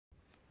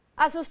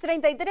A sus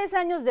 33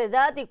 años de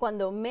edad y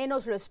cuando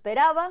menos lo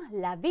esperaba,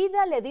 la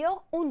vida le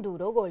dio un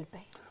duro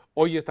golpe.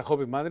 Hoy esta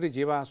joven madre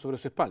lleva sobre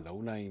su espalda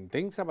una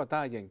intensa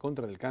batalla en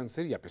contra del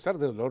cáncer y a pesar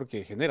del dolor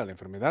que genera la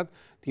enfermedad,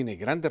 tiene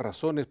grandes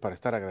razones para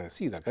estar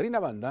agradecida. Karina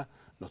Banda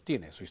nos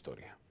tiene su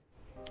historia.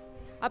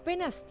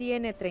 Apenas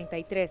tiene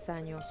 33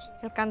 años.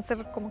 El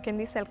cáncer, como quien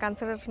dice, el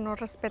cáncer no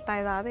respeta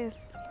edades.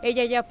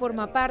 Ella ya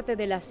forma parte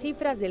de las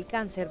cifras del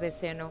cáncer de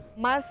seno.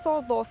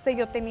 Marzo 12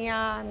 yo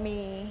tenía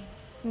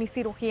mi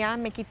cirugía,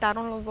 me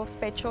quitaron los dos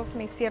pechos,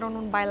 me hicieron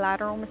un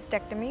bilateral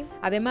mastectomy.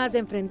 Además de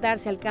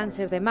enfrentarse al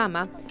cáncer de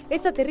mama,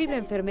 esta terrible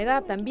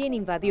enfermedad también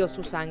invadió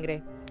su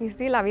sangre. Y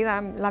sí, la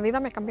vida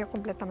me cambió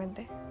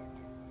completamente.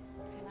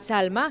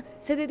 Salma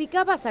se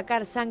dedicaba a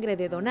sacar sangre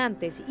de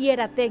donantes y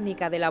era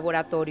técnica de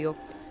laboratorio.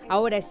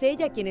 Ahora es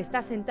ella quien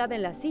está sentada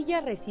en la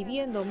silla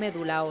recibiendo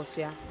médula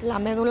ósea. La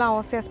médula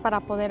ósea es para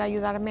poder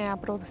ayudarme a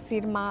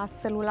producir más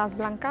células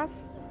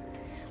blancas,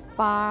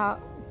 para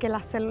que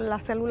las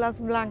células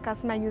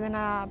blancas me ayuden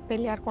a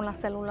pelear con las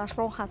células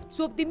rojas.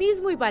 Su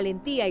optimismo y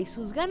valentía y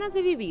sus ganas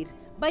de vivir,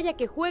 vaya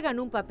que juegan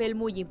un papel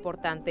muy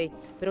importante,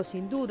 pero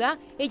sin duda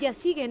ella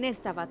sigue en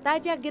esta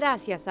batalla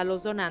gracias a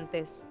los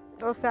donantes.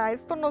 O sea,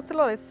 esto no se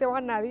lo deseo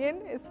a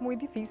nadie, es muy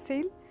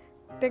difícil.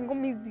 Tengo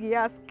mis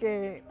días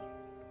que...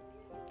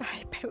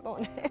 Ay,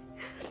 perdón.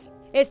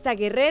 Esta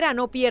guerrera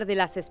no pierde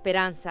las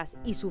esperanzas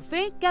y su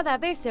fe cada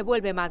vez se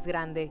vuelve más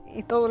grande.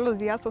 Y todos los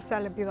días, o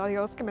sea, le pido a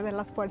Dios que me dé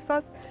las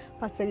fuerzas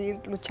para seguir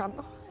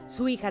luchando.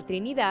 Su hija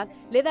Trinidad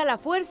le da la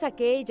fuerza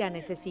que ella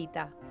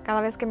necesita. Cada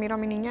vez que miro a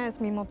mi niña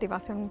es mi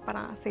motivación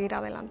para seguir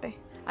adelante.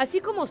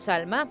 Así como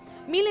Salma,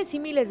 miles y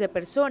miles de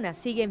personas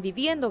siguen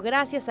viviendo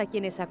gracias a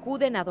quienes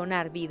acuden a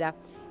donar vida,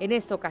 en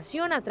esta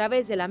ocasión a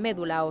través de la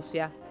médula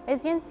ósea.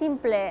 Es bien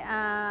simple,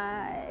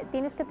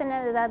 tienes que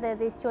tener edad de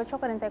 18 a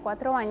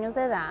 44 años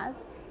de edad.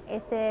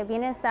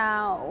 Vienes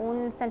a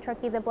un centro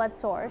aquí de Blood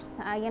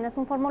Source, llenas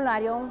un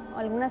formulario,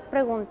 algunas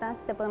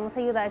preguntas, te podemos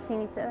ayudar si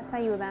necesitas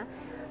ayuda.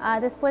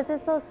 Después de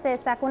eso se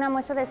saca una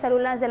muestra de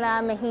células de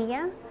la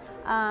mejilla,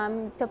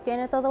 se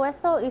obtiene todo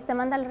eso y se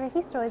manda al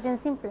registro, es bien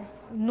simple.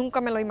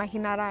 Nunca me lo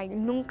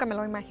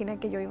imaginé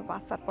que yo iba a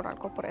pasar por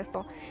algo por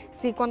esto.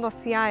 Sí, cuando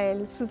hacía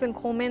el Susan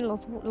Coleman,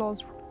 los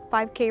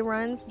 5K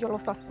runs, yo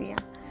los hacía.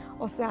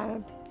 O sea,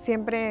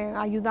 siempre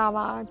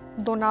ayudaba,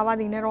 donaba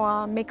dinero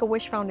a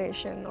Make-A-Wish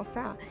Foundation. O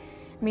sea,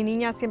 mi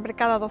niña siempre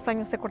cada 2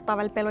 años se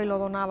cortaba el pelo y lo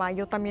donaba.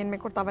 Yo también me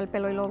cortaba el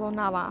pelo y lo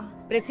donaba.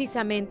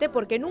 Precisamente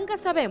porque nunca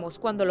sabemos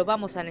cuándo lo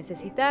vamos a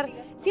necesitar,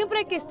 siempre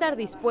hay que estar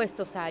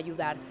dispuestos a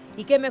ayudar.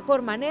 Y qué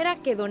mejor manera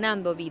que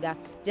donando vida,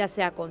 ya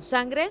sea con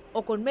sangre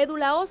o con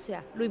médula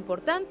ósea. Lo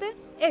importante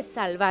es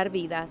salvar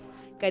vidas.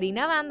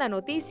 Karina Banda,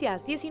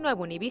 Noticias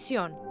 19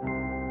 Univisión.